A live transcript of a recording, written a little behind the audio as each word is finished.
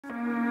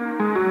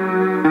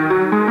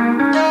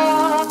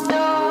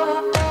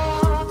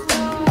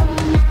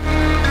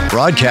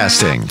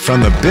Broadcasting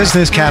from the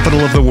business capital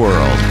of the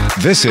world,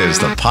 this is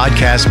the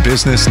Podcast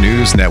Business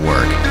News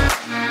Network.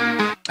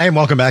 Hey,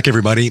 welcome back,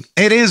 everybody.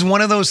 It is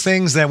one of those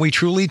things that we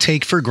truly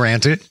take for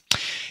granted.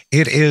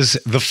 It is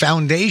the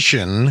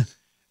foundation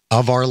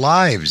of our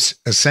lives,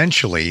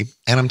 essentially.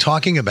 And I'm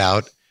talking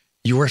about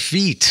your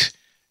feet.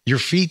 Your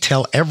feet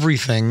tell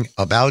everything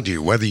about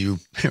you, whether you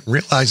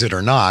realize it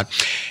or not.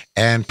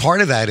 And part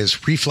of that is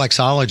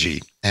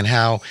reflexology and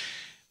how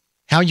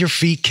your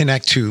feet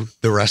connect to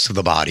the rest of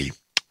the body.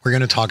 We're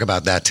going to talk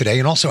about that today,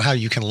 and also how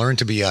you can learn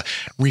to be a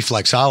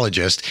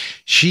reflexologist.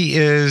 She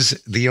is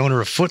the owner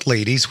of Foot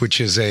Ladies,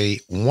 which is a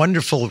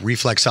wonderful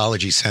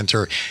reflexology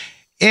center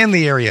in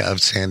the area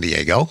of San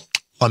Diego,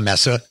 La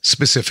Mesa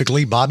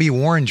specifically. Bobbi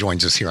Warren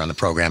joins us here on the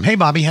program. Hey,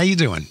 Bobbi, how you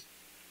doing?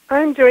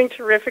 I'm doing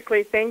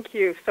terrifically. Thank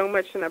you so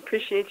much, and I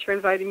appreciate you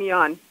inviting me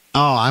on.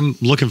 Oh, I'm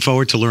looking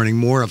forward to learning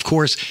more. Of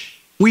course,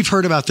 we've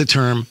heard about the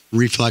term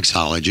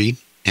reflexology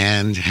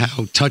and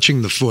how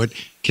touching the foot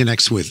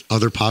connects with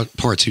other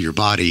parts of your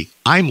body.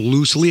 I'm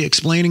loosely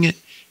explaining it.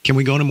 Can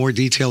we go into more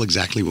detail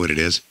exactly what it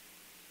is?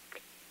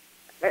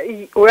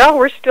 Well,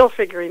 we're still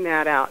figuring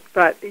that out.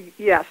 But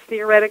yes,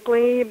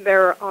 theoretically,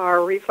 there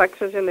are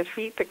reflexes in the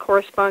feet that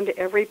correspond to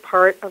every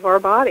part of our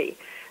body.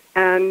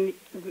 And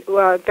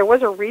there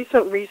was a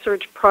recent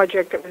research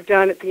project that was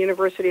done at the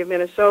University of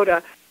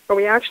Minnesota where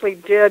we actually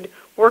did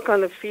work on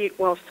the feet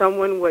while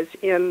someone was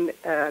in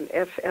an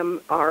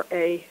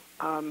fMRA,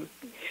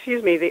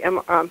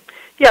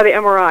 the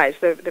MRIs,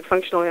 the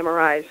functional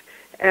MRIs.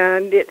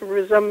 And it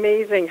was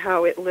amazing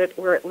how it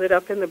lit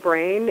up in the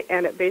brain,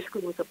 and it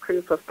basically was a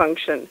proof of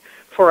function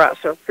for us,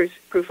 or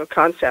proof of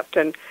concept.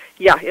 And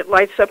yeah, it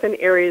lights up in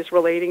areas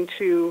relating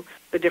to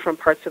the different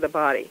parts of the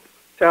body.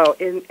 So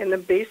in the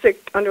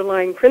basic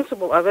underlying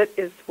principle of it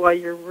is while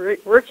you're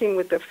working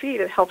with the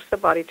feet, it helps the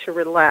body to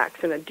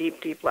relax in a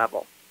deep, deep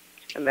level.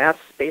 And that's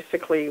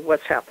basically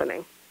what's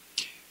happening.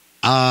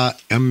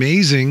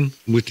 Amazing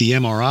with the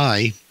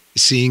MRI,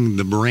 seeing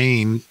the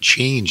brain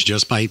change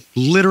just by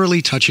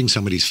literally touching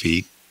somebody's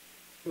feet.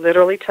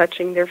 Literally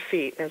touching their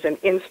feet as an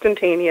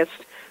instantaneous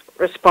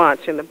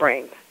response in the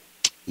brain.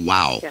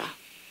 Wow.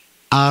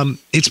 Yeah.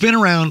 It's been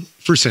around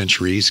for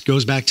centuries,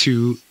 goes back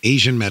to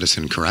Asian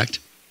medicine, correct?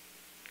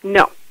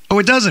 No. Oh,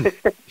 it doesn't?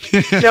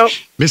 No.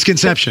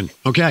 Misconception.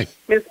 Okay.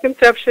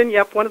 Misconception,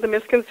 yep, one of the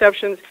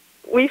misconceptions.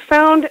 We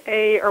found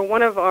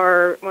one of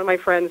my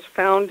friends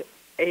found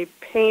a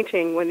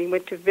painting when he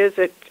went to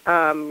visit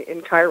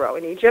in Cairo,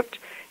 in Egypt.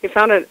 He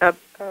found a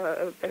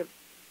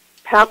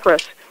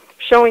papyrus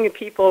showing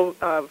people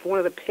of one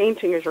of the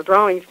paintings or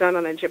drawings done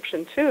on an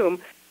Egyptian tomb,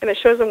 and it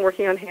shows them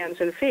working on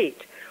hands and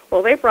feet.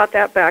 Well, they brought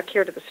that back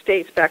here to the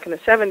States back in the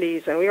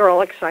 70s, and we were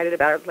all excited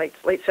about it,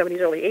 late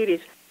 70s, early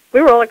 80s.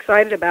 We were all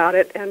excited about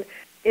it, and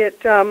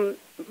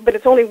but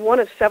it's only one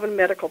of 7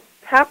 medical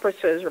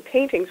papyruses or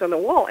paintings on the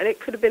wall, and it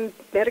could have been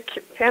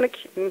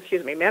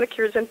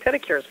manicures and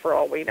pedicures for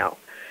all we know.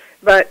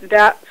 But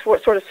that's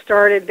what sort of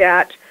started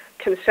that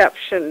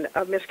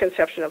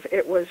misconception of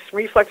it was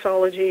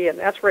reflexology, and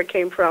that's where it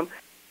came from.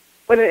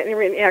 When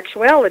in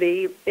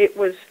actuality, it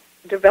was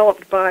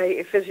developed by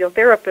a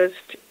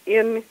physiotherapist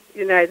in the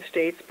United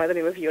States by the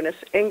name of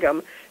Eunice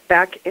Ingham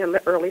back in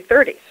the early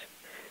 30s.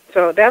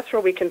 So that's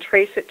where we can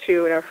trace it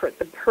to, and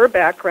her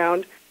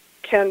background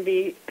can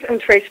be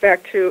traced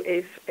back to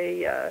a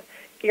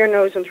ear,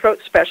 nose, and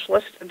throat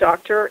specialist, a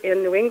doctor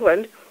in New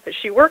England that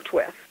she worked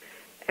with.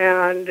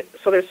 And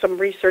so there's some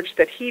research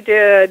that he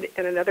did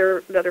and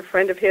another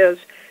friend of his,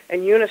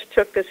 and Eunice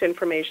took this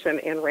information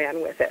and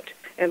ran with it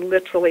and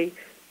literally she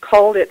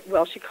called it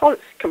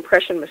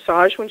compression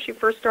massage when she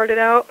first started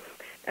out,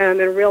 and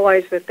then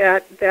realized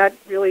that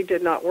really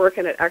did not work,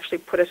 and it actually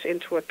put us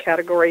into a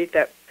category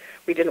that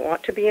we didn't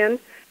want to be in.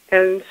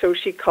 And so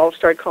she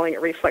started calling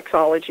it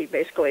reflexology,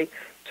 basically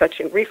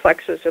touching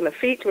reflexes in the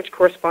feet, which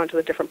correspond to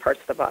the different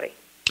parts of the body.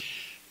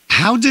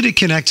 How did it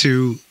connect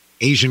to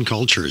Asian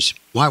cultures?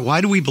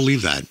 Why do we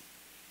believe that?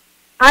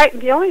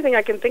 The only thing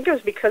I can think of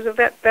is because of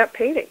that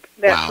painting,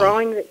 that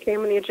drawing that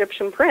came in the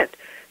Egyptian print.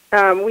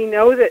 We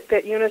know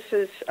that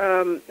Eunice's,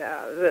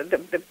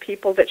 the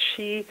people that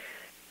she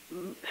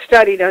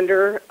studied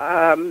under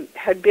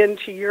had been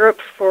to Europe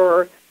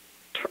for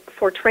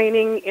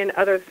training in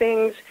other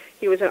things.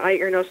 He was an eye,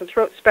 ear, nose, and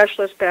throat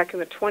specialist back in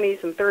the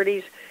 20s and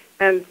 30s,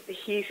 and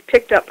he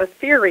picked up a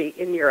theory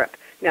in Europe.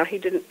 Now, he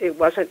didn't say it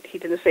was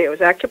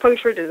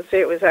acupuncture, didn't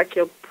say it was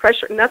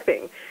acupressure,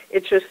 nothing.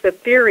 It's just the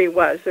theory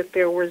was that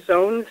there were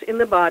zones in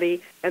the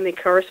body, and they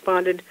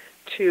corresponded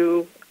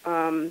to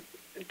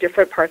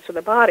different parts of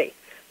the body.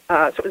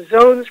 So it was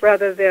zones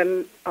rather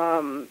than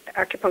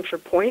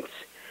acupuncture points.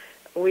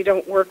 We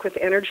don't work with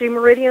energy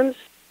meridians.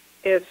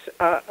 It's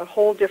a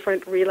whole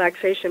different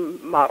relaxation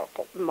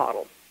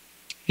model.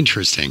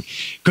 Interesting.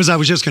 Because I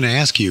was just going to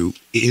ask you,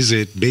 is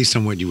it, based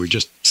on what you were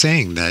just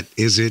saying,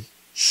 is it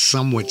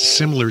somewhat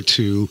similar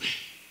to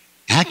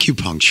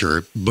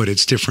acupuncture, but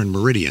it's different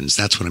meridians?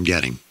 That's what I'm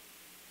getting.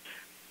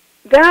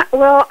 I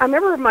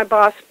remember my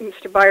boss,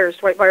 Mr. Byers,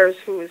 Dwight Byers,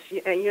 who was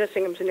Eunice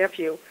Ingham's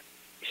nephew,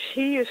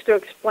 she used to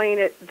explain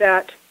it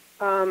that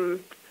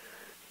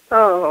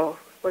Oh,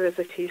 what is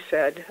it he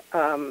said?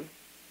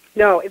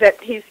 No,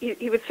 that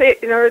he would say,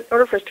 in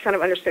order for us to kind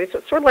of understand it, so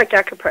it's sort of like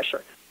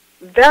acupressure.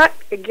 That,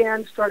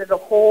 again, started a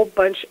whole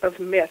bunch of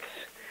myths,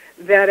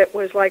 that it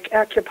was like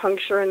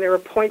acupuncture and there were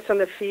points on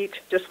the feet,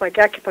 just like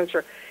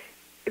acupuncture.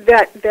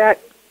 That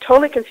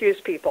totally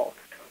confused people.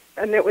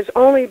 And it was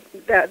only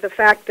the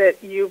fact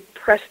that you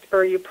pressed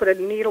or you put a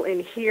needle in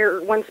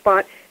here, one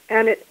spot,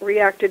 and it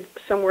reacted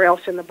somewhere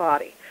else in the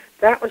body.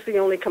 That was the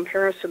only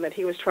comparison that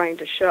he was trying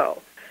to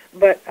show.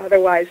 But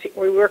otherwise,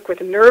 we work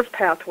with nerve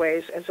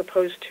pathways as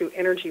opposed to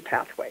energy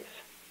pathways.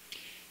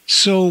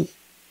 So,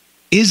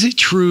 is it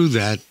true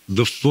that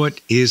the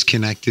foot is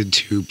connected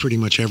to pretty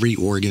much every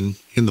organ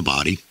in the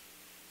body?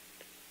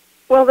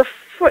 Well, the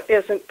foot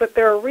isn't, but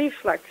there are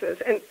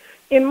reflexes. And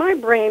in my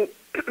brain,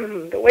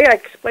 the way I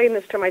explain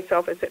this to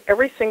myself is that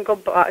every single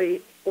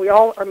body, we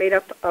all are made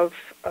up of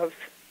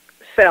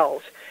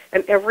cells,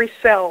 and every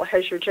cell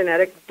has your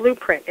genetic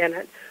blueprint in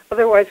it.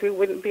 Otherwise, we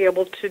wouldn't be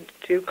able to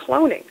do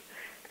cloning.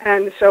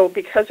 And so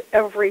because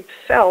every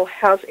cell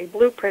has a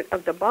blueprint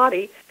of the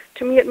body,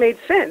 to me it made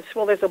sense.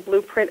 Well, there's a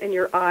blueprint in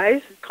your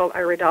eyes, it's called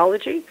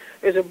iridology.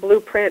 There's a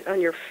blueprint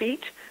on your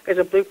feet. There's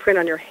a blueprint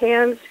on your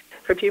hands.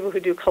 For people who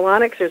do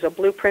colonics, there's a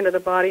blueprint of the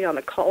body on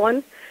the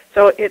colon.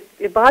 So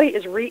the body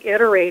is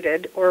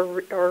reiterated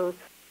or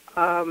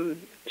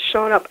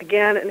shown up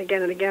again and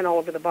again and again all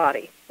over the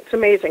body. It's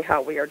amazing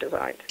how we are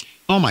designed.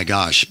 Oh my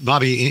gosh,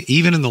 Bobbi,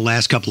 even in the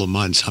last couple of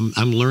months,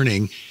 I'm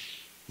learning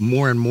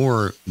more and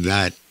more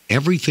that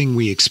everything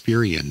we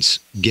experience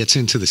gets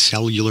into the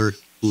cellular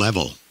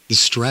level. The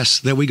stress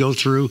that we go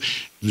through,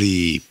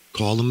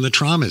 call them the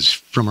traumas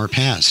from our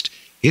past,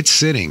 it's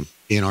sitting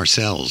in our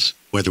cells,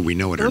 whether we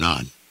know it or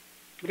not.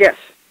 Yes,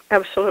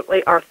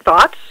 absolutely. Our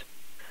thoughts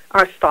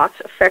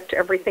affect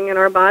everything in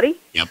our body.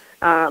 Yep.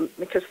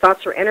 Because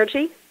thoughts are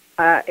energy,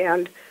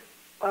 and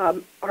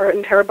our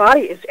entire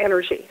body is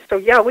energy. So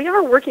yeah, we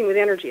are working with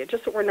energy. It's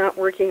just that we're not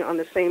working on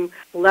the same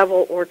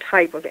level or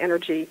type of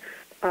energy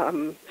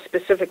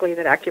specifically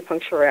that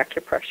acupuncture or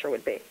acupressure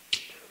would be.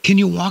 Can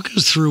you walk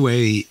us through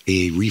a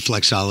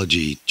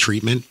reflexology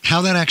treatment,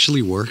 how that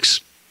actually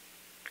works?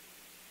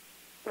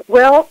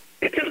 Well,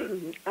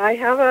 I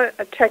have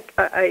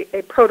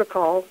a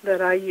protocol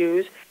that I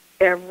use.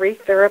 Every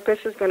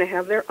therapist is going to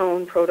have their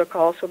own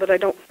protocol so that I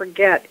don't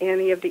forget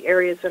any of the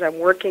areas that I'm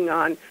working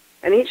on.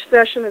 And each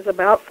session is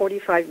about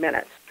 45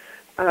 minutes.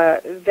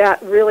 That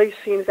really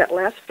seems that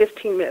last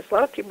 15 minutes. A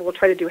lot of people will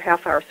try to do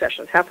half-hour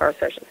sessions.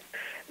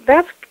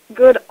 That's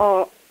good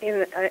all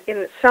in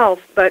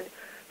itself, but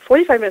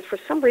 45 minutes, for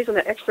some reason,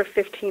 that extra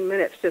 15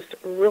 minutes just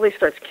really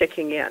starts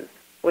kicking in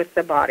with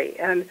the body.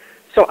 And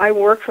so I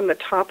work from the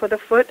top of the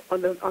foot,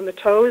 on the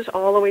toes,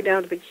 all the way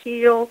down to the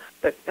heel,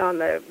 on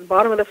the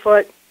bottom of the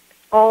foot.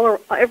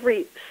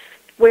 Every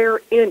square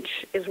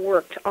inch is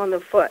worked on the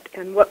foot.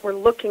 And what we're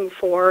looking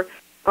for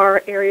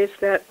are areas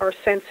that are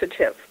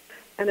sensitive.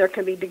 And there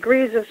can be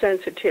degrees of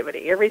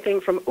sensitivity,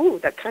 everything from, ooh,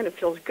 that kind of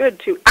feels good,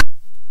 to,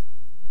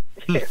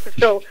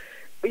 So,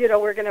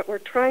 we're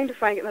trying to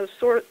find those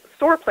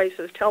sore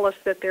places tell us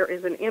that there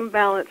is an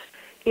imbalance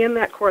in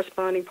that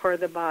corresponding part of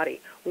the body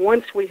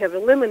once we have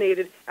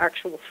eliminated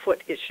actual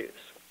foot issues.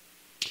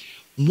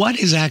 What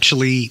is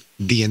actually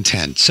the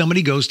intent?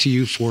 Somebody goes to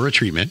you for a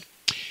treatment.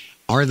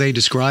 Are they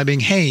describing,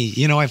 hey,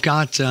 I've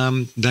got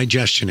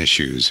digestion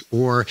issues,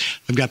 or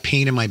I've got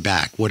pain in my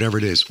back, whatever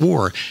it is?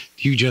 Or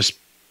you just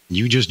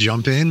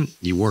jump in,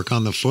 you work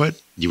on the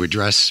foot, you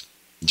address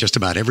just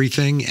about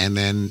everything, and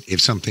then if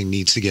something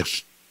needs to get,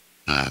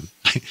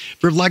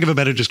 for lack of a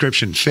better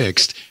description,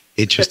 fixed,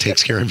 it just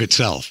takes care of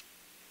itself?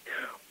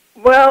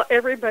 Well,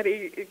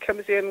 everybody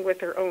comes in with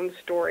their own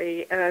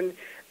story, and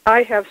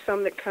I have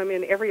some that come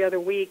in every other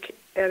week,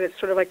 and it's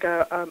sort of like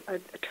a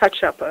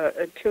touch-up,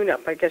 a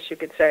tune-up, I guess you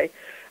could say.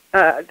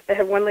 I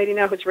have one lady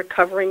now who's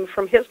recovering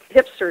from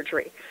hip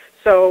surgery.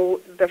 So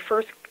the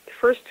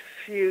first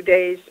few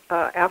days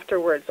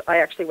afterwards, I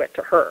actually went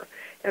to her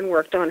and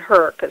worked on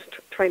her, because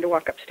trying to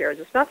walk upstairs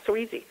is not so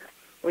easy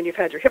when you've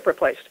had your hip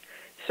replaced.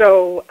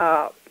 So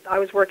I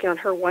was working on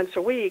her once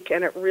a week,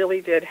 and it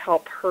really did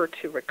help her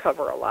to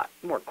recover a lot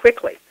more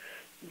quickly.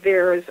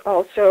 There's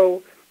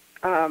also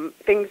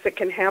things that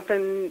can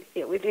happen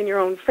within your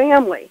own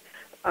family.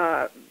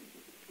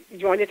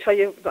 You want me to tell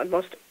you the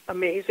most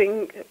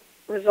amazing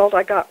result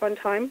I got one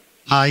time?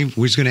 I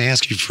was going to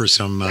ask you for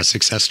some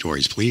success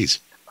stories, please.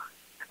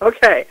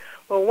 Okay.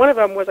 Well, one of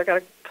them was I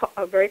got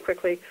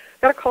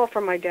a call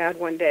from my dad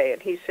one day,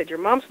 and he said, "Your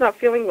mom's not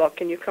feeling well.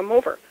 Can you come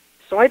over?"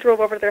 So I drove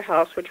over to their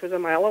house, which was a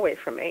mile away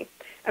from me,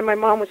 and my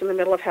mom was in the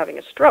middle of having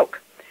a stroke.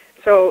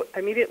 So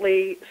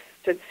immediately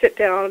to sit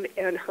down,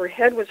 and her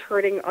head was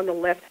hurting on the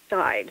left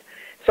side.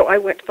 So I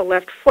went to the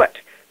left foot.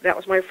 That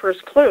was my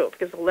first clue,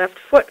 because the left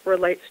foot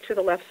relates to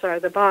the left side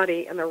of the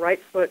body and the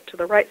right foot to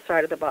the right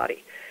side of the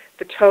body.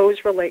 The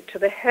toes relate to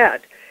the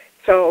head.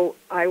 So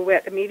I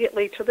went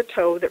immediately to the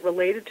toe that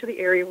related to the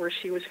area where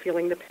she was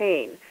feeling the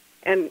pain.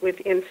 And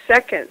within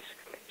seconds,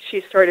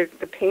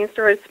 the pain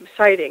started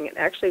subsiding, and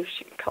actually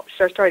she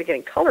started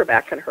getting color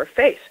back on her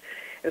face.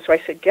 And so I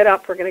said, get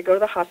up, we're going to go to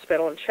the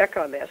hospital and check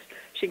on this.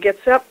 She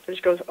gets up, and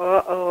she goes,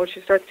 uh-oh.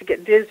 She starts to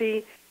get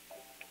dizzy.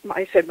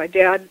 I said, my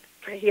dad,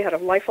 he had a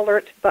life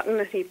alert button,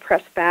 and he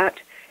pressed that,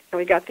 and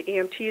we got the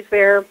EMTs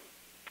there,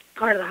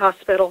 got to the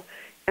hospital,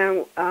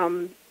 and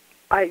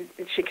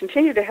she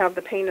continued to have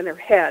the pain in her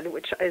head,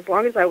 which as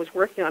long as I was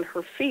working on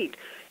her feet,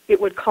 it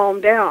would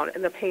calm down,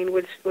 and the pain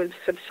would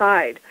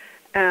subside,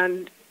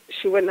 and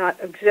she would not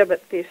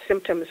exhibit the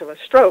symptoms of a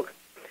stroke.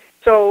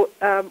 So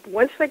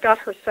once they got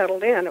her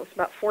settled in, it was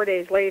about 4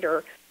 days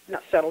later,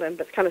 not settled in,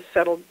 but kind of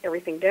settled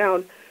everything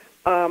down,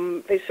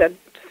 they said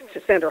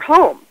to send her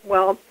home.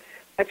 Well,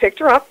 I picked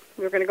her up.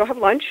 We were going to go have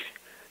lunch.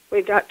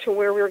 We got to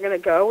where we were going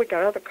to go. We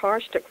got out of the car.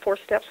 She took 4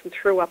 steps and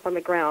threw up on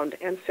the ground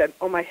and said,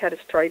 oh, my head is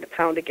starting to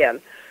pound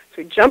again.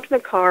 So we jumped in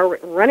the car,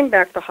 running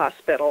back to the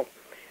hospital.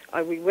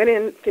 We went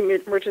in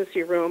the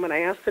emergency room, and I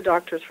asked the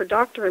doctors. Her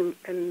doctor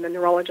and the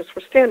neurologist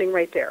were standing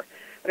right there.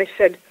 And I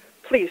said,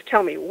 please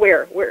tell me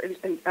where.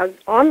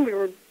 And we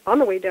were on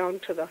the way down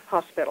to the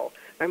hospital.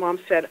 My mom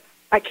said,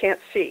 I can't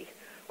see.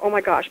 Oh,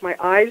 my gosh, my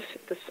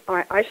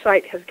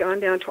eyesight has gone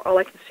down to all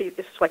I can see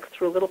is like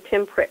through a little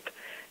pinprick.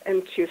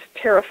 And she was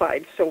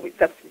terrified, so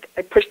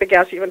I pushed the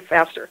gas even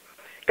faster.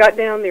 Got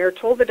down there,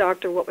 told the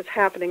doctor what was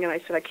happening, and I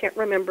said, I can't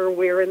remember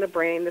where in the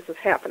brain this is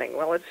happening.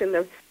 Well, it's in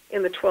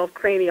the 12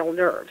 cranial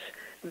nerves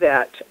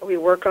that we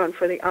work on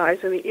for the eyes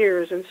and the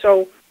ears. And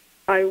so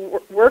I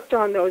worked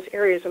on those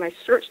areas, and I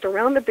searched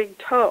around the big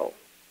toe,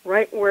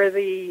 right where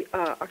the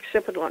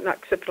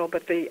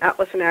but the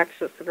atlas and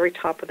axis, the very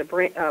top of the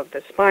brain,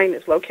 the spine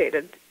is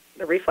located,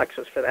 the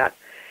reflexes for that.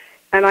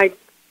 And I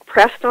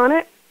pressed on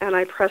it, and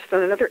I pressed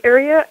on another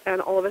area, and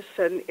all of a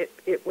sudden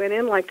it went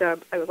in like I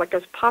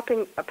was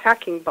popping a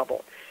packing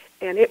bubble.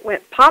 And it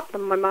went pop,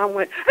 and my mom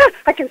went,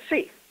 I can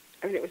see.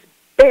 I mean, it was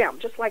bam,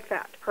 just like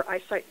that. Her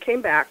eyesight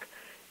came back,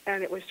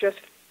 and it was just,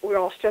 we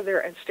all stood there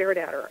and stared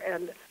at her.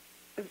 And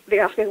they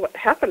asked me what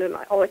happened, and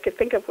all I could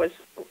think of was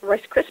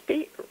Rice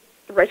Krispie,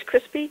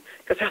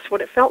 because that's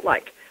what it felt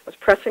like. It was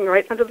pressing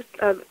right under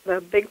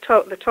the big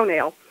toe, the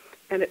toenail,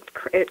 and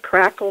it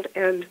crackled,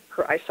 and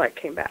her eyesight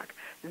came back.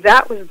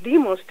 That was the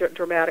most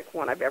dramatic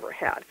one I've ever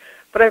had.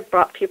 But I've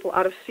brought people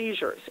out of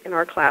seizures in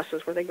our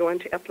classes where they go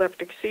into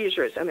epileptic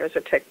seizures, and there's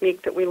a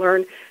technique that we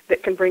learn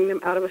that can bring them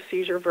out of a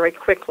seizure very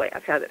quickly.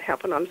 I've had it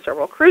happen on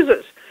several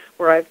cruises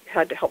where I've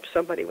had to help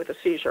somebody with a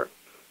seizure.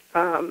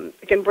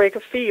 It can break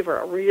a fever,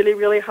 a really,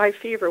 really high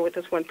fever with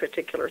this one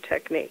particular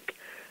technique.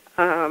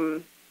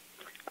 Oh,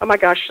 my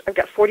gosh, I've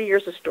got 40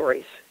 years of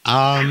stories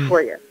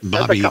for you.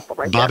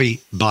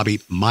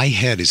 Bobbi, my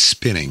head is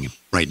spinning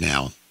right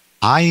now.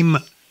 I'm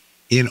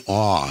in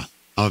awe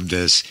of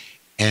this,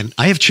 and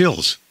I have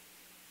chills.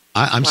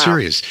 I'm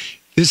serious.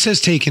 This has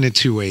taken it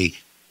to a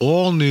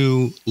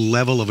all-new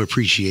level of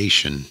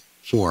appreciation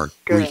for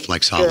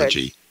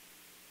reflexology.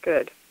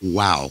 Good.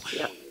 Wow.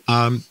 Yeah.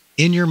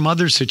 In your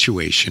mother's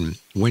situation,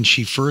 when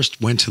she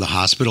first went to the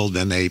hospital,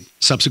 then they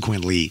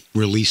subsequently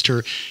released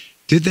her,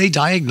 did they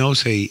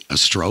diagnose a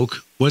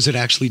stroke? Was it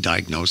actually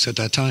diagnosed at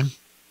that time?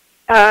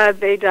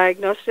 They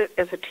diagnosed it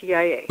as a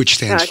TIA. Which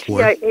stands for?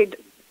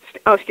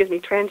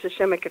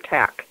 Transischemic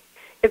attack.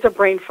 It's a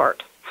brain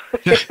fart.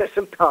 That's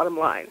the bottom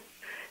line.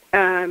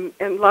 And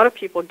a lot of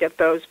people get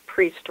those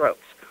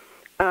pre-strokes.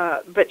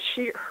 But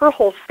her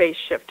whole face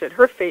shifted.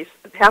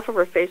 Half of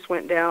her face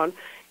went down.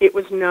 It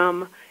was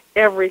numb.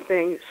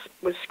 Everything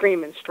was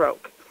screaming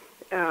stroke.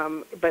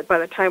 But by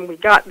the time we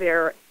got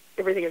there,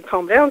 everything had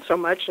calmed down so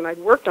much, and I'd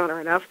worked on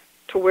her enough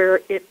to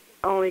where it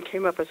only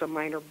came up as a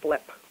minor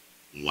blip.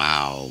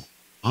 Wow.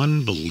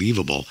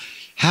 Unbelievable.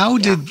 How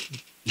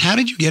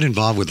did you get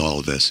involved with all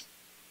of this?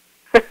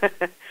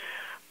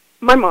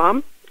 My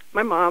mom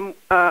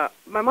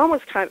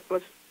was kind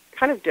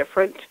of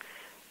different.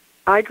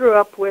 I grew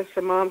up with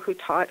a mom who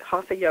taught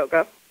hatha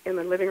yoga in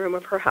the living room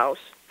of her house.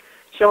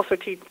 She also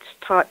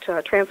taught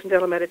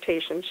transcendental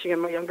meditation, she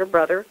and my younger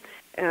brother,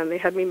 and they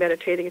had me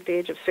meditating at the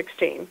age of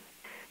 16.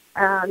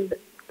 And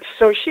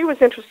so she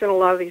was interested in a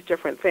lot of these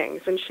different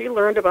things, and she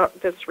learned about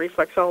this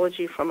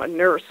reflexology from a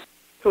nurse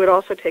who had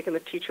also taken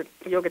the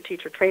yoga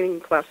teacher training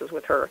classes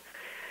with her.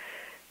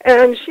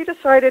 And she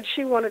decided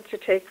she wanted to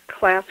take a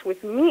class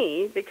with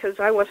me because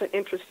I wasn't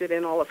interested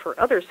in all of her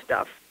other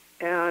stuff.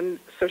 And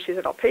so she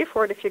said, I'll pay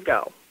for it if you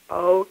go.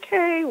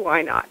 Okay,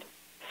 why not?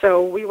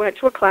 So we went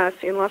to a class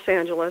in Los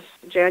Angeles,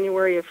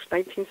 January of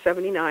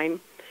 1979,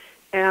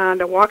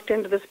 and I walked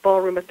into this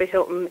ballroom at the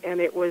Hilton, and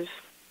it was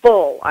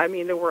full. I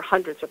mean, there were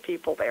hundreds of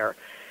people there,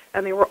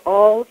 and they were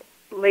all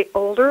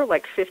older,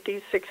 like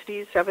 50s,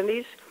 60s,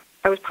 70s.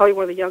 I was probably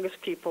one of the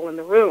youngest people in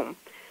the room.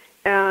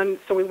 And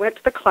so we went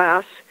to the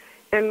class,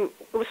 and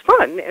it was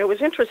fun. It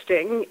was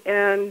interesting,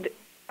 and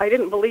I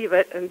didn't believe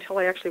it until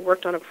I actually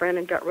worked on a friend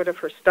and got rid of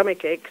her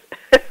stomach aches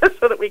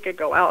so that we could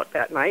go out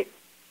that night.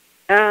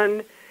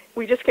 And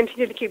we just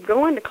continued to keep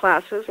going to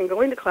classes,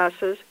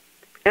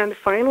 and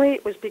finally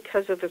it was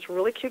because of this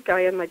really cute guy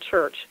in my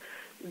church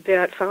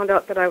that found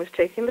out that I was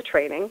taking the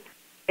training,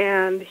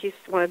 and he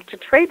wanted to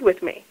trade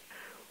with me.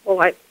 Well,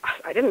 I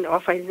didn't know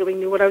if I really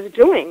knew what I was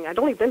doing. I'd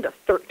only been to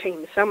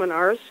 13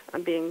 seminars.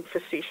 I'm being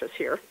facetious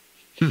here.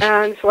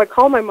 And so I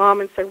called my mom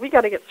and said, we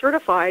got to get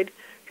certified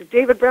because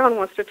David Brown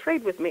wants to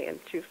trade with me. And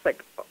she was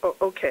like,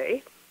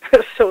 okay.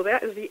 So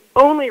that is the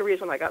only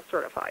reason I got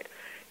certified.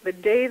 The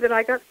day that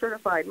I got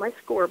certified, my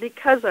score,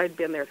 because I'd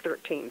been there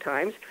 13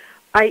 times,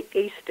 I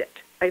aced it.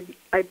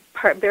 I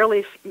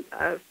barely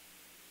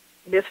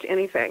missed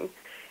anything.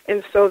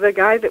 And so the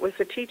guy that was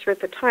the teacher at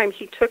the time,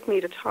 he took me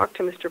to talk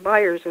to Mr.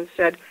 Byers and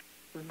said,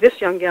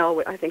 this young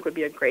gal, I think, would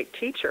be a great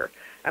teacher.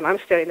 And I'm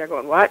standing there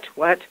going, what?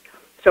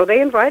 So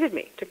they invited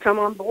me to come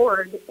on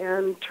board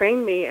and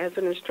train me as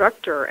an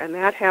instructor, and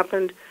that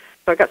happened.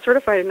 So I got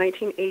certified in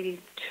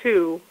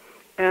 1982,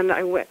 and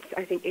I went,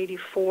 I think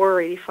 84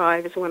 or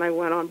 85 is when I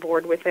went on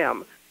board with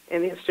them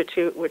in the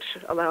Institute, which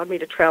allowed me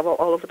to travel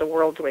all over the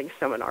world doing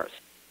seminars.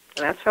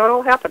 And that's how it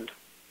all happened.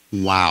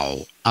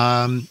 Wow.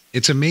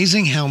 It's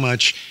amazing how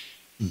much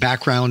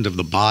background of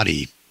the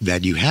body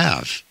that you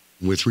have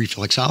with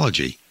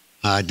reflexology.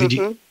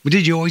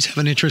 Did you always have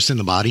an interest in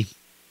the body?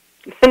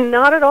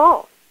 Not at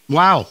all.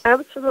 Wow.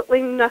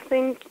 Absolutely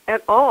nothing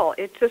at all.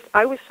 It just,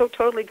 I was so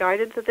totally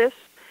guided to this,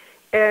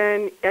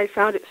 and I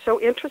found it so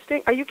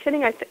interesting. Are you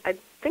kidding? I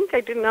think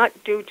I did not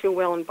do too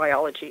well in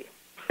biology.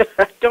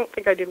 I don't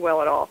think I did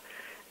well at all.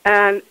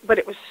 But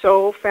it was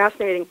so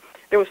fascinating.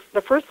 There was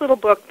the first little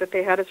book that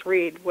they had us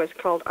read was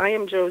called I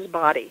Am Joe's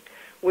Body,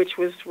 which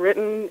was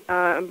written,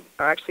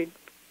 actually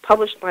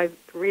published by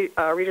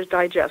Reader's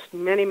Digest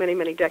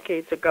many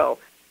decades ago.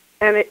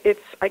 And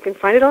I can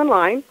find it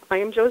online, I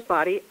Am Joe's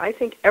Body. I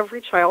think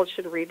every child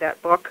should read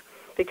that book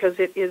because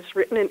it is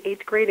written in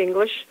 8th grade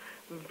English,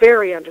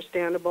 very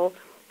understandable,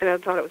 and I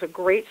thought it was a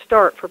great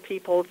start for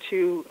people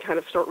to kind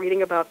of start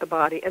reading about the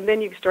body. And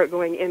then you start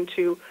going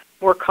into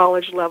more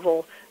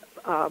college-level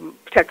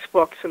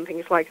textbooks and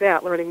things like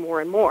that, learning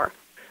more and more.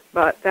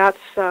 But that's,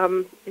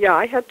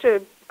 I had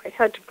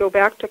to go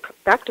back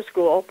to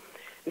school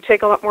and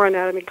take a lot more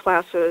anatomy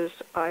classes.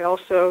 I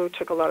also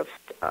took a lot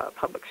of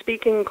public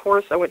speaking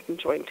course. I went and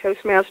joined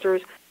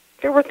Toastmasters.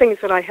 There were things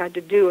that I had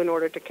to do in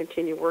order to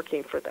continue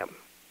working for them.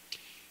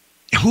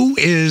 Who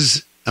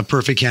is a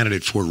perfect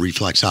candidate for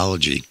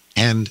reflexology,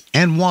 and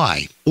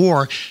why?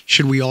 Or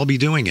should we all be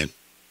doing it?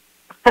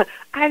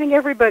 I think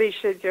everybody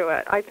should do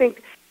it. I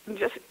think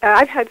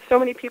I've had so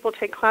many people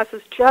take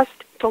classes just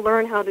to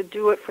learn how to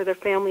do it for their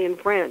family and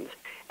friends,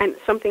 and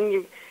something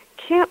you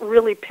can't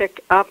really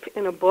pick up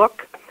in a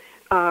book.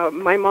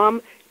 My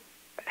mom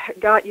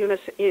got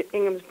Eunice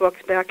Ingham's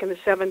books back in the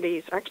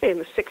 70s, actually in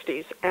the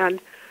 60s, and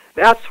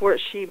that's where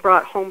she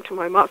brought home to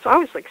my mom. So I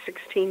was like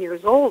 16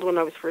 years old when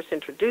I was first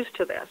introduced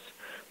to this,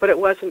 but it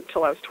wasn't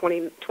until I was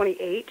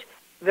 28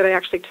 that I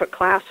actually took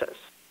classes.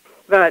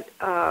 But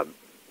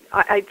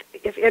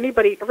if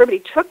everybody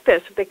took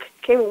this, if they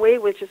came away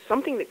with just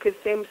something that could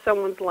save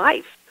someone's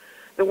life.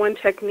 The one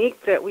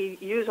technique that we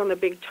use on the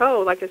big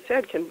toe, like I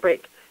said, can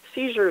break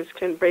seizures,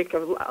 can break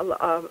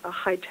a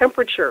high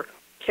temperature,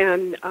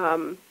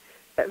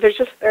 there's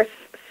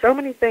so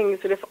many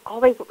things that if all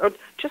they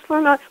just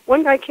learn that.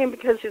 One guy came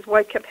because his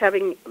wife kept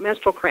having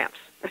menstrual cramps,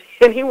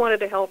 and he wanted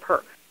to help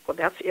her. Well,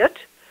 that's it.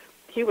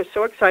 He was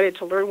so excited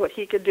to learn what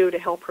he could do to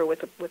help her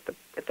with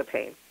the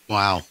pain.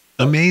 Wow,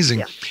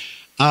 amazing.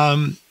 Yeah.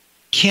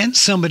 Can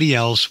somebody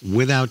else,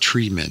 without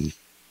treatment,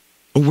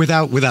 or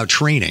without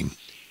training,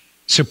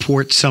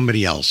 support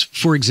somebody else?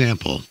 For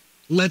example,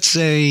 let's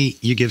say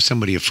you give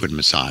somebody a foot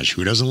massage.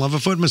 Who doesn't love a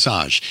foot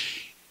massage?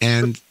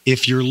 And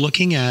if you're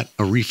looking at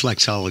a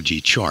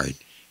reflexology chart,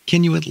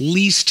 can you at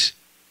least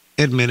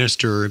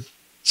administer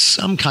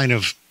some kind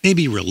of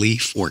maybe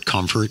relief or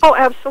comfort? Oh,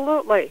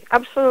 absolutely.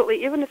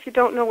 Absolutely. Even if you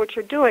don't know what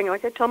you're doing.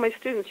 Like I tell my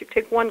students, you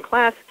take one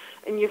class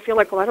and you feel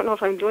like, well, I don't know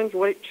if I'm doing,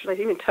 should I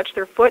even touch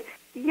their foot?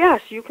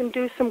 Yes, you can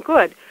do some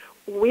good.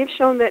 We've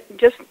shown that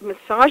just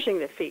massaging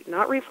the feet,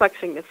 not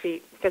reflexing the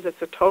feet, because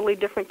it's a totally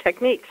different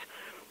techniques.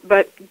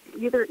 But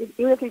even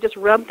if you just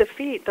rub the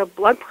feet, the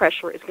blood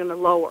pressure is going to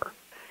lower.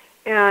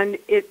 And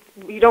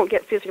you don't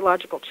get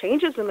physiological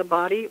changes in the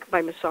body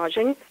by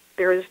massaging.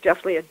 There is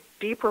definitely a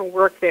deeper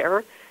work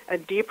there, a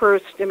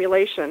deeper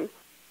stimulation.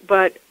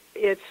 But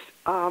it's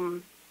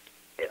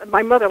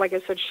my mother, like I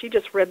said, she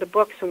just read the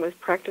books and was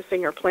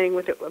practicing or playing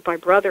with it with my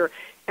brother,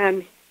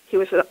 and she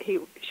was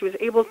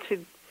able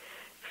to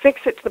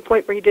fix it to the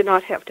point where he did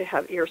not have to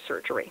have ear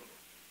surgery.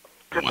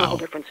 That's a whole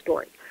different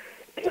story.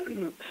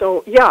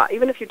 So yeah,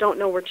 even if you don't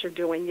know what you're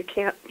doing,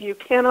 you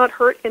cannot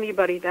hurt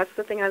anybody. That's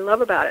the thing I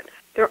love about it.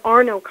 There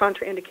are no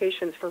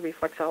contraindications for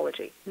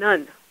reflexology.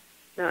 None.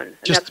 And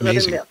just that's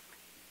amazing.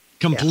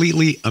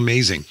 Completely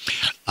amazing.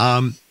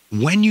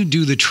 When you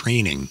do the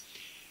training,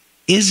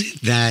 is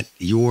it that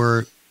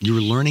you're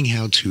learning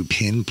how to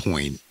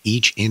pinpoint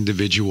each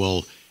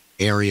individual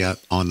area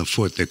on the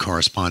foot that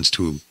corresponds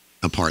to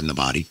a part in the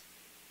body?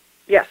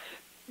 Yes.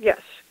 Okay.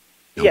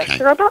 Yes,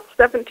 there are about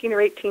 17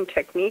 or 18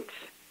 techniques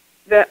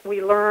that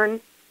we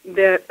learn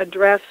that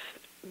address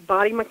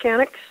body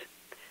mechanics,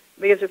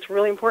 because it's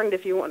really important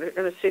if you want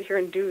to sit here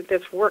and do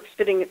this work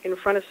sitting in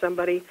front of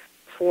somebody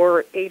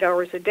for 8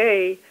 hours a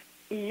day.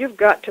 you've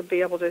got to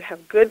be able to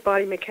have good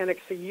body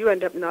mechanics so you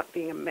end up not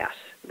being a mess,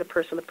 the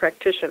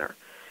practitioner.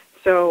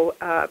 So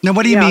now,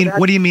 what do you mean?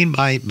 What do you mean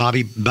by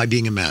Bobbi by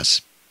being a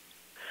mess?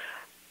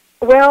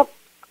 Well,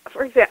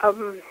 for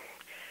example,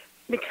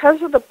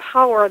 because of the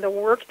power, the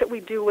work that we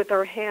do with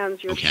our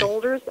hands, your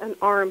shoulders and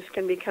arms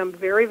can become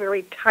very,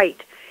 very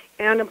tight,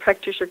 and a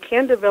practitioner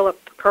can develop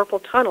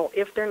carpal tunnel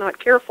if they're not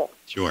careful.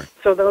 Sure.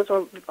 So those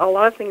are a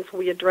lot of things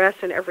we address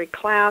in every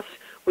class.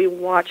 We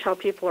watch how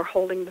people are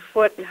holding the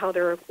foot and how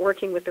they're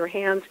working with their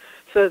hands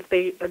so that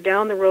they,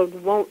 down the road,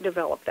 won't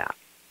develop that.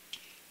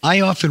 I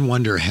often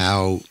wonder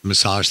how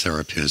massage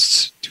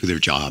therapists do their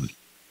job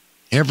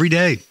every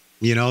day.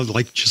 You know,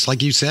 just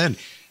like you said,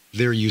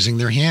 they're using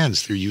their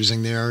hands. They're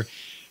using their,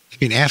 I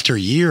mean, after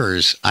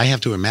years, I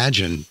have to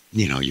imagine,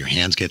 your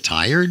hands get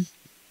tired.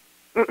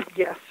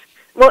 Yes.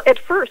 Well, at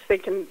first, they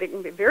can be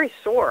very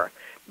sore,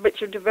 but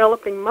you're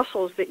developing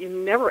muscles that you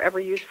never, ever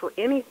use for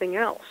anything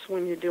else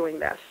when you're doing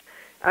this.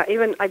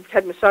 Even I've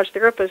had massage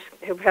therapists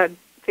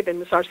they've been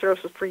massage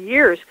therapists for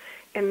years,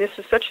 and this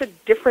is such a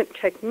different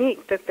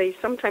technique that they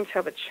sometimes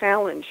have a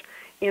challenge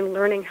in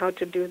learning how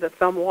to do the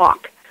thumb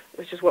walk,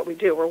 which is what we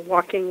do. We're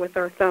walking with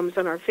our thumbs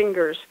and our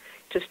fingers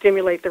to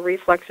stimulate the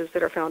reflexes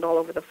that are found all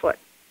over the foot.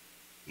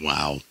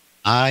 Wow.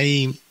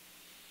 I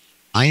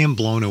am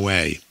blown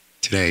away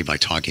today by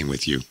talking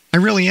with you. I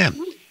really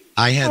am.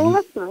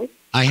 That's nice.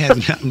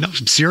 No,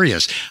 I'm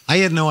serious. I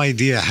had no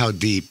idea how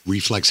deep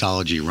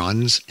reflexology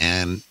runs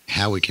and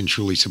how it can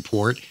truly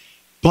support,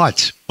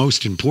 but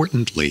most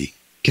importantly,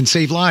 can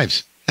save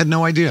lives. Had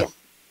no idea.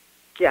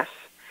 Yes.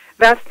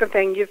 That's the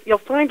thing. You'll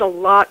find a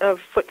lot of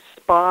foot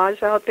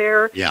spas out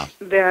there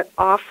that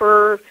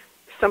offer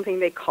something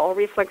they call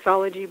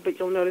reflexology, but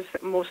you'll notice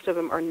that most of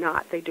them are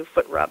not. They do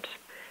foot rubs.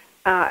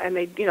 And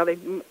they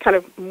kind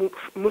of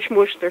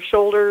mush their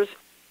shoulders,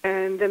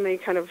 and then they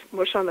kind of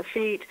mush on the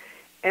feet,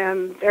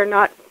 and they're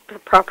not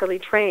properly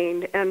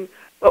trained. And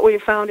what we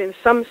found in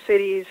some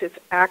cities, it's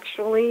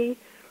actually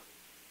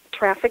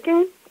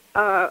trafficking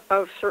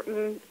of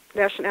certain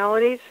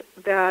nationalities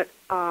that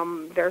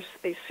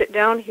they sit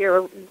down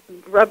here,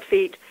 rub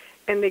feet,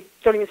 and they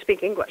don't even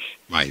speak English.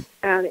 Right.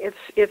 And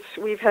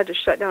we've had to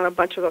shut down a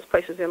bunch of those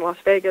places in Las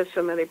Vegas,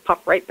 and then they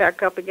pop right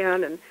back up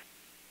again. And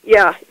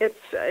yeah,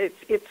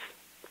 it's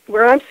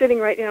where I'm sitting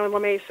right now in La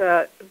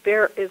Mesa.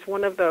 There is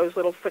one of those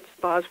little foot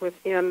spas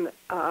within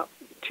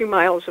 2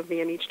 miles of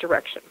me in each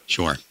direction.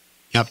 Sure.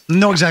 Yep.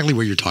 Know exactly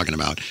what you're talking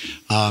about.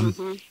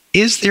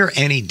 Is there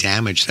any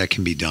damage that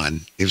can be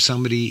done if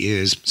somebody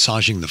is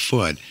massaging the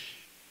foot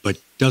but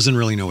doesn't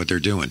really know what they're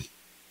doing?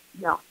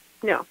 No.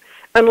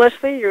 Unless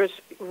they use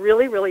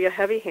really, really a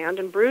heavy hand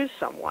and bruise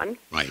someone.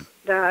 Right.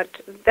 That's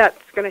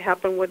going to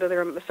happen whether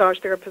they're massage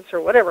therapists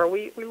or whatever.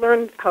 We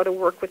learn how to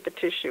work with the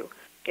tissue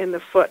in the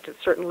foot at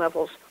certain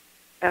levels.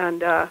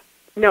 And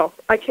no,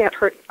 I can't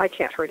hurt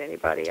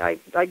anybody.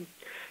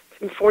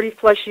 In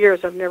 40-plus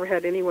years, I've never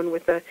had anyone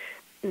with a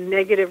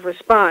negative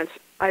response.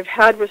 I've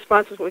had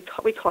responses,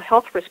 what we call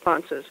health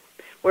responses,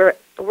 where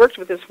I worked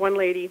with this one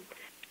lady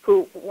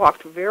who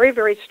walked very,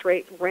 very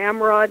straight,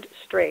 ramrod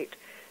straight,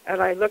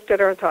 and I looked at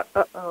her and thought,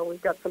 uh-oh,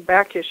 we've got some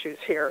back issues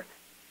here.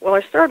 Well,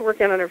 I started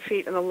working on her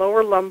feet in the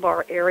lower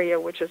lumbar area,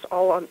 which is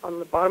all on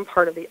the bottom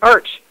part of the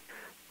arch.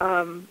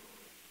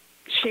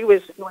 She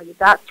was going,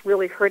 that's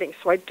really hurting,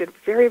 so I did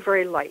very,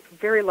 very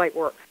light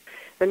work.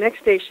 The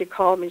next day she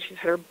called me, she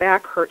said her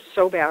back hurt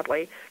so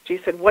badly. She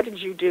said, what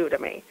did you do to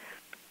me?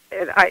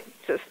 And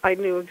I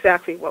knew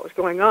exactly what was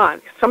going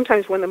on.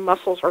 Sometimes when the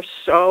muscles are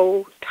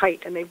so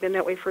tight and they've been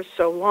that way for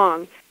so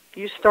long,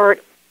 you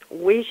start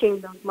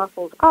waking those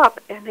muscles up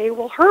and they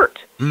will hurt.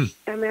 And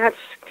that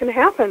can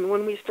happen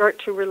when we start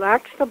to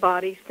relax the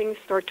body. Things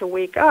start to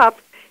wake up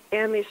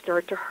and they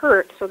start to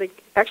hurt. So they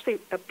actually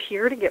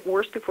appear to get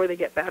worse before they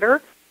get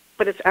better,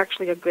 but it's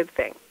actually a good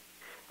thing.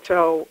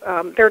 So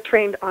they're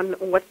trained on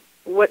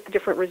what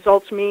different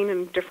results mean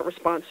and different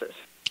responses.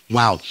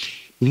 Wow.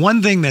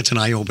 One thing that's an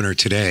eye-opener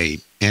today,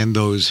 and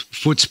those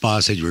foot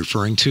spas that you're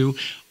referring to,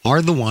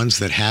 are the ones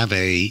that have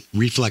a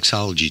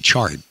reflexology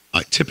chart,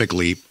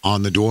 typically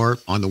on the door,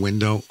 on the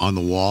window, on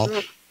the wall.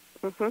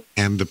 Mm-hmm.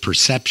 And the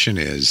perception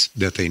is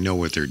that they know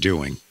what they're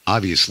doing.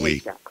 Obviously,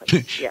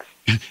 exactly. Yes.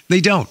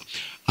 They don't.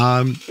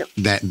 Yep.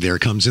 That there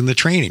comes in the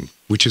training,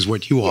 which is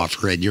what you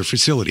offer at your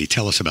facility.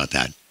 Tell us about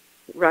that.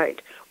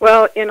 Right.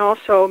 Well, and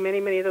also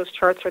many of those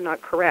charts are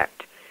not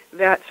correct.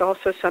 That's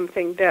also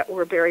something that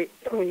we're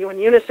when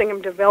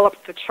Unisingum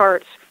developed the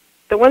charts,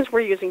 the ones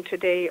we're using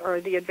today are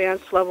the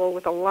advanced level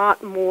with a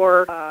lot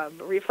more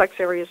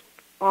reflex areas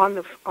on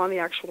the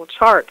actual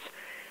charts.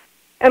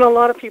 And a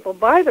lot of people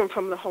buy them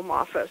from the home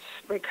office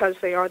because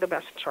they are the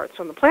best charts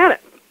on the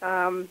planet.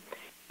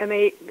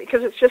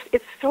 Because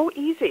it's so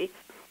easy.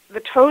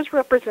 The toes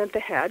represent the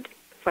head,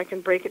 if I can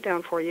break it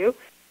down for you.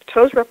 The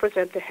toes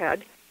represent the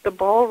head. The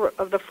ball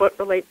of the foot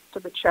relates to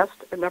the chest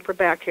and upper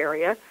back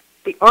area.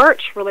 The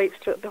arch relates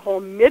to the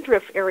whole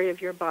midriff area of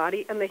your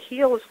body, and the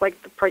heel is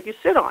like the part you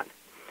sit on.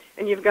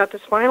 And you've got the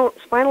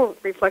spinal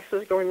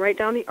reflexes going right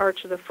down the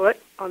arch of the foot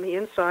on the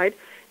inside,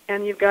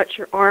 and you've got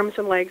your arms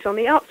and legs on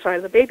the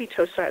outside, the baby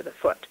toe side of the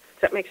foot.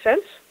 Does that make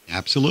sense?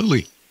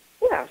 Absolutely.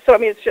 Yeah. So I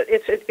mean,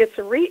 it's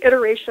a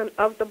reiteration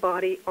of the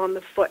body on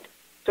the foot.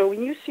 So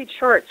when you see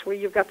charts where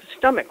you've got the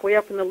stomach way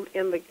up in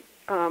the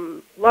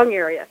lung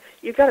area,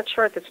 you've got a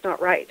chart that's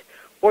not right.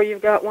 Or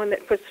you've got one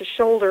that puts the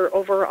shoulder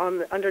over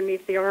on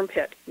underneath the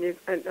armpit.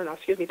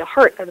 The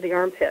heart under the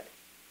armpit.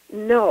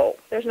 No,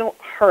 there's no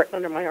heart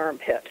under my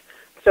armpit.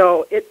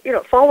 So it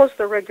follows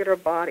the regular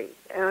body.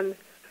 And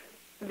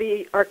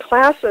our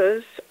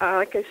classes,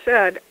 like I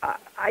said,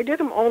 I did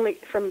them only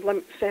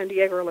from San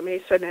Diego or La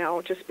Mesa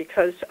now, just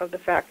because of the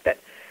fact that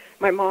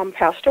my mom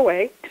passed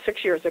away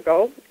 6 years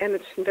ago, and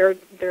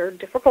they're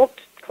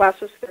difficult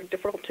classes. They're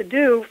difficult to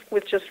do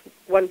with just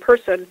one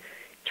person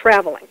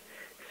traveling.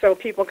 So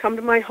people come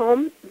to my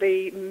home.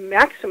 The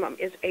maximum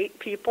is 8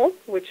 people,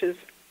 which is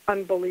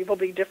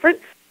unbelievably different.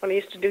 When I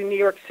used to do New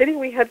York City,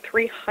 we had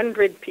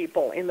 300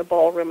 people in the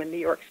ballroom in New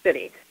York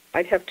City.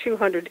 I'd have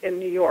 200 in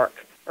New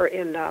York, or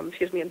in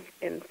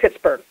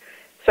Pittsburgh.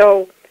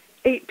 So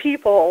 8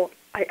 people,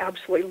 I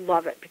absolutely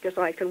love it because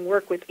I can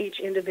work with each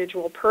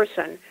individual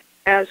person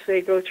as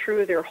they go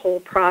through their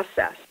whole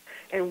process.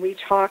 And we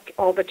talk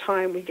all the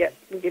time. We do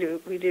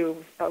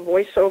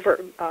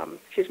voiceover,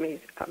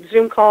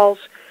 Zoom calls.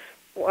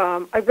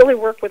 I really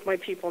work with my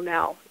people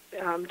now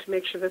to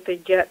make sure that they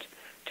get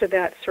to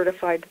that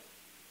certified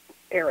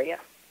area.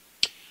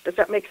 Does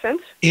that make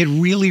sense? It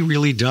really,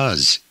 really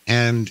does.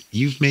 And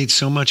you've made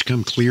so much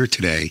come clear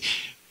today,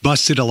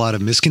 busted a lot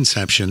of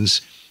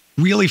misconceptions,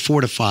 really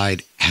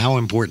fortified how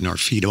important our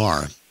feet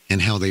are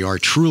and how they are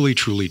truly,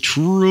 truly,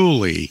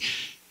 truly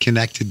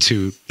connected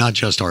to not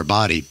just our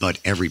body, but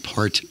every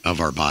part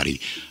of our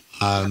body.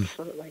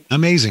 Absolutely.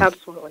 Amazing.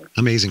 Absolutely.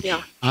 Amazing.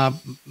 Yeah.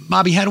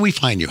 Bobbi, how do we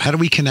find you? How do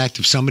we connect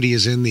if somebody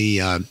is in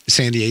the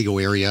San Diego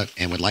area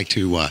and would like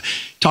to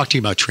talk to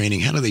you about training?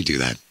 How do they do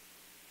that?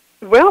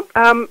 Well,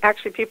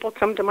 actually, people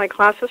come to my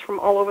classes from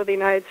all over the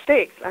United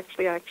States.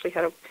 Actually, I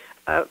had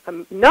a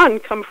nun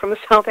come from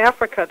South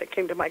Africa that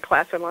came to my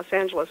class in Los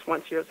Angeles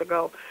once years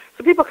ago.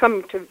 So people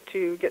come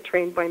to get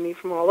trained by me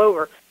from all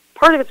over.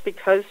 Part of it's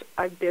because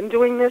I've been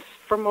doing this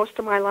for most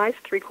of my life,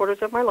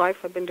 3/4 of my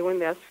life I've been doing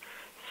this,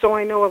 so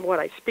I know of what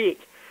I speak.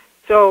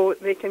 So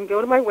they can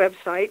go to my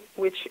website,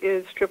 which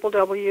is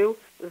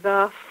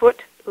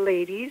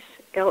www.thefootladys,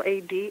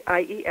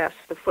 LADIES,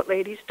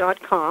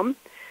 thefootladys.com.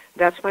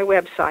 That's my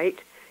website.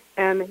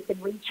 And they can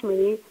reach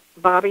me,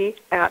 Bobbi,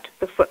 at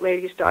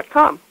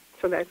thefootladys.com.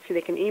 So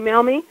they can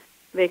email me.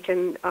 They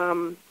can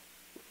go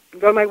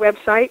to my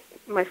website.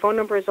 My phone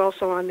number is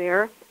also on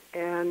there.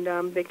 And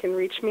they can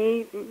reach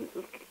me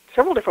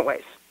several different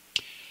ways.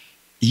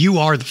 You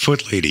are the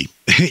foot lady.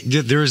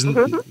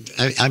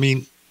 I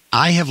mean,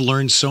 I have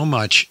learned so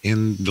much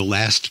in the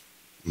last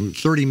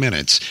 30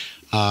 minutes,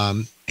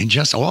 and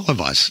just all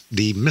of us,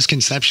 the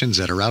misconceptions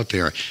that are out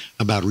there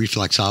about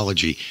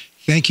reflexology.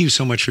 Thank you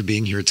so much for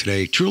being here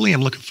today. Truly,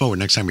 I'm looking forward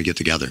next time we get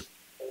together.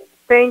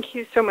 Thank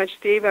you so much,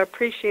 Steve. I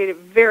appreciate it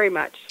very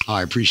much.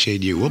 I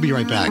appreciate you. We'll be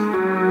right back.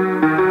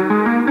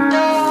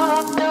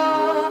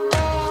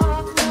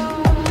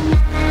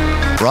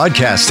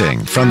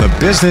 Broadcasting from the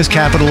business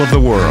capital of the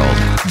world,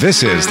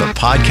 this is the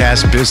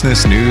Podcast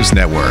Business News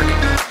Network.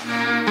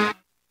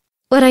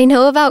 What I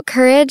know about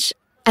courage,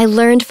 I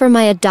learned from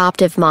my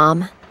adoptive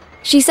mom.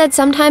 She said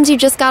sometimes you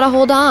just gotta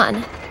hold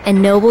on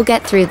and know we'll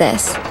get through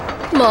this.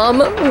 Mom,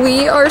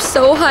 we are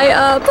so high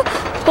up.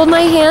 Hold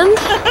my hand.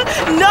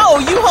 No,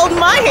 you hold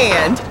my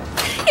hand.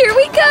 Here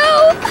we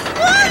go.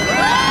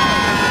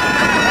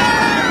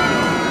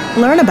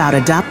 Learn about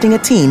adopting a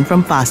teen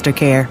from foster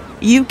care.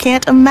 You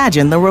can't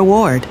imagine the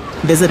reward.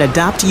 Visit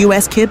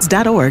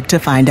adoptuskids.org to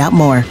find out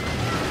more.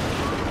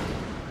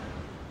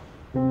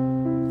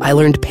 I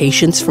learned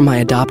patience from my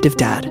adoptive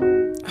dad.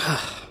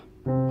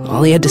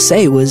 All he had to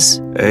say was,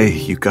 "Hey,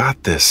 you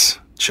got this.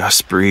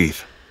 Just breathe."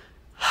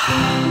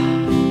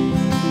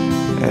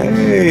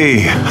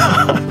 Hey,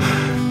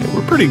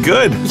 we're pretty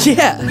good.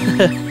 yeah,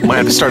 Might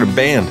have to start a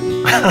band.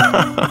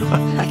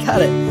 I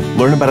got it.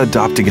 Learn about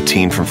adopting a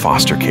teen from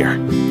foster care.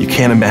 You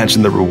can't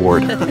imagine the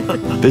reward.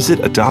 Visit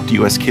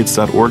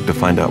adoptuskids.org to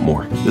find out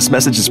more. This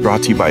message is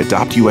brought to you by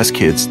Adopt US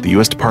Kids, the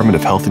U.S. Department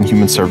of Health and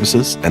Human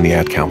Services, and the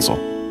Ad Council.